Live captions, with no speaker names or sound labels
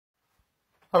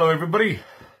Hello everybody,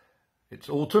 it's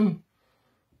autumn,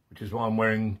 which is why I'm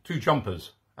wearing two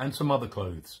jumpers and some other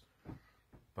clothes,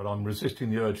 but I'm resisting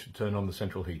the urge to turn on the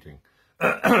central heating.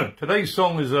 Today's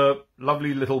song is a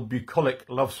lovely little bucolic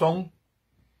love song,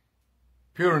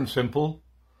 pure and simple,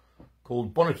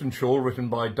 called Bonnet and Shawl, written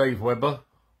by Dave Webber.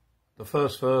 The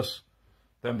first verse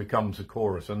then becomes a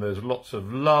chorus, and there's lots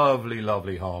of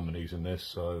lovely harmonies in this,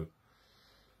 so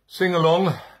sing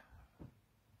along,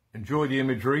 enjoy the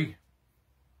imagery,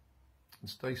 and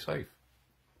stay safe.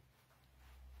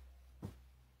 I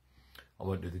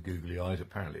won't do the googly eyes,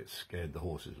 apparently it scared the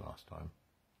horses last time.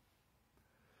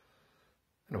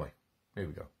 Anyway, here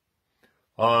we go.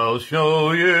 I'll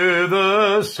show you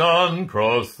the sun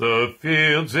cross the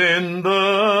fields in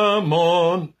the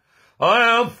morn.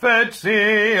 I'll fetch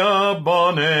thee a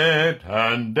bonnet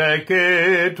and deck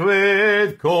it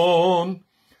with corn.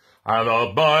 And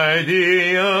I'll buy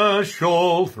thee a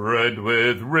shawl thread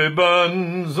with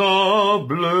ribbons of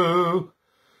blue,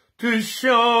 to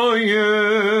show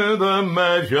you the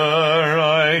measure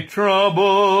I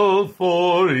trouble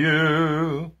for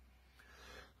you.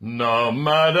 Now,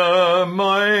 madam,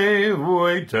 I've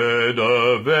waited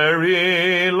a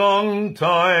very long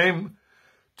time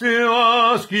to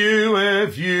ask you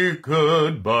if you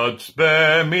could but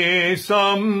spare me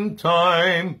some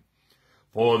time.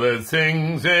 For the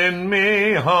things in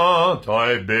me heart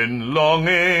I've been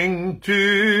longing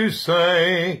to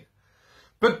say,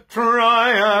 but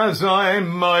try as I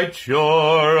might,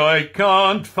 sure I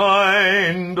can't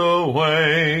find a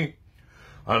way.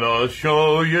 And I'll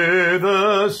show you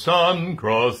the sun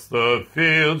cross the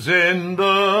fields in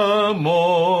the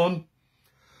morn.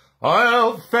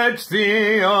 I'll fetch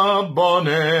thee a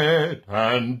bonnet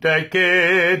and deck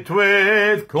it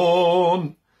with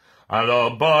corn. And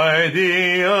I'll buy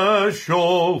thee a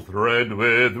shawl thread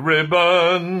with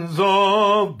ribbons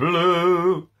of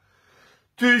blue,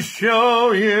 to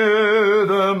show you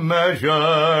the measure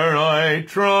I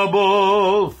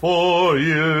trouble for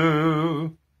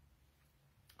you.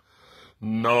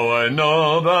 Now I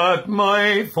know that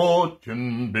my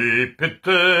fortune be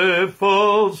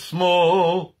pitiful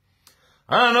small,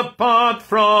 and apart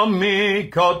from me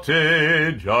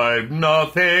cottage I've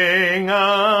nothing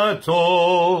at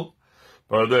all.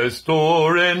 But there's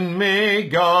store in me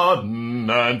garden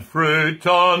and fruit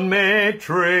on me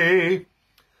tree,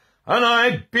 and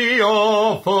I'd be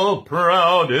awful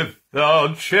proud if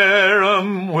thou'd share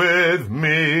 'em with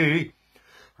me.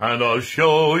 And I'll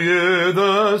show you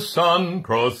the sun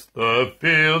cross the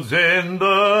fields in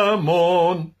the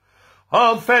morn.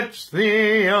 I'll fetch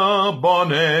thee a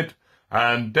bonnet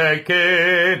and deck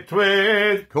it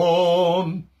with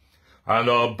corn. And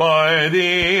I'll buy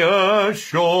thee a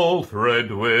shawl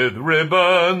thread with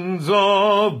ribbons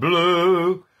of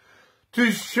blue,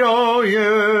 to show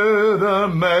you the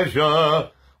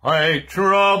measure I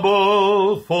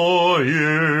trouble for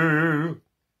you.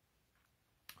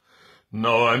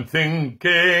 Now I'm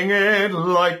thinking it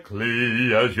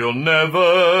likely as you'll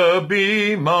never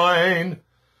be mine,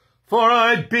 for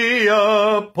I'd be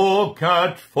a poor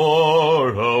catch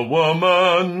for a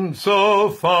woman so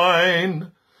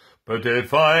fine. But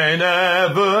if I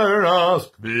never ask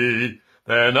thee,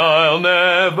 then I'll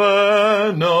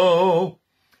never know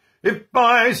if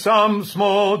by some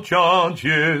small chance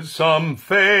you some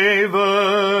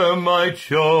favour might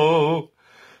show.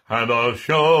 And I'll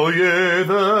show you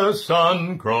the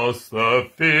sun cross the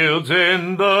fields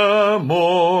in the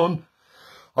morn.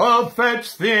 I'll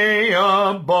fetch thee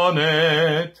a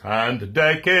bonnet and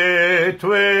deck it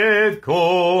with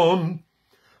corn.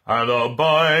 And I'll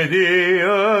buy thee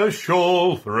a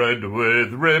shawl thread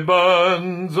with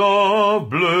ribbons of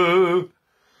blue,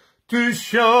 to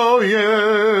show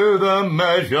you the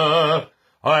measure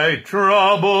I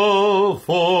trouble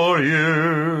for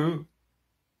you.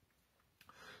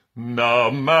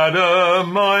 Now,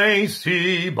 madam, I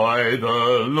see by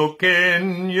the look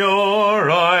in your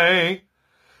eye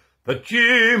that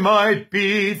you might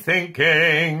be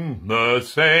thinking the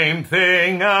same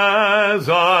thing as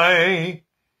I.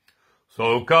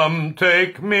 So come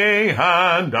take me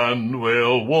hand and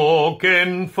we'll walk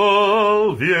in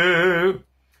full view,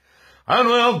 and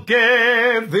we'll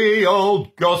give the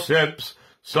old gossips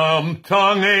some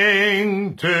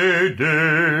tonguing to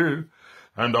do.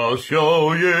 And I'll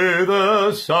show you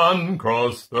the sun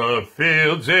cross the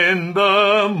fields in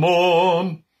the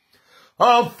morn.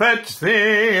 I'll fetch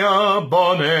thee a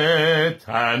bonnet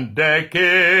and deck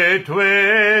it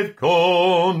with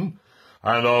corn.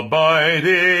 And I'll buy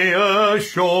thee a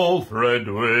shawl thread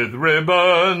with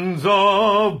ribbons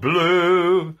of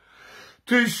blue,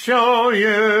 To show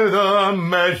you the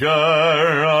measure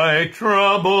I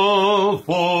trouble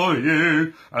for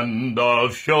you, and I'll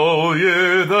show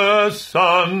you the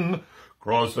sun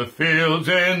cross the fields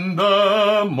in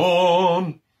the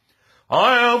morn.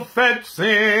 I'll fetch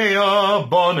thee a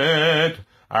bonnet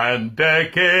and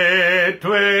deck it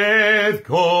with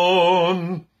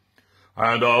corn,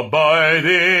 and I'll buy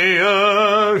thee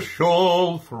a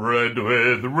shawl thread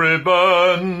with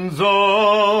ribbons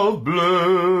of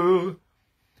blue,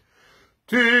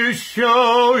 to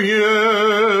show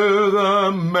you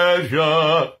the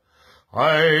measure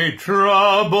I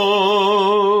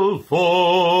trouble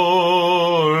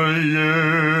for you.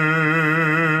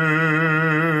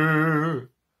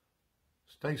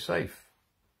 Stay safe.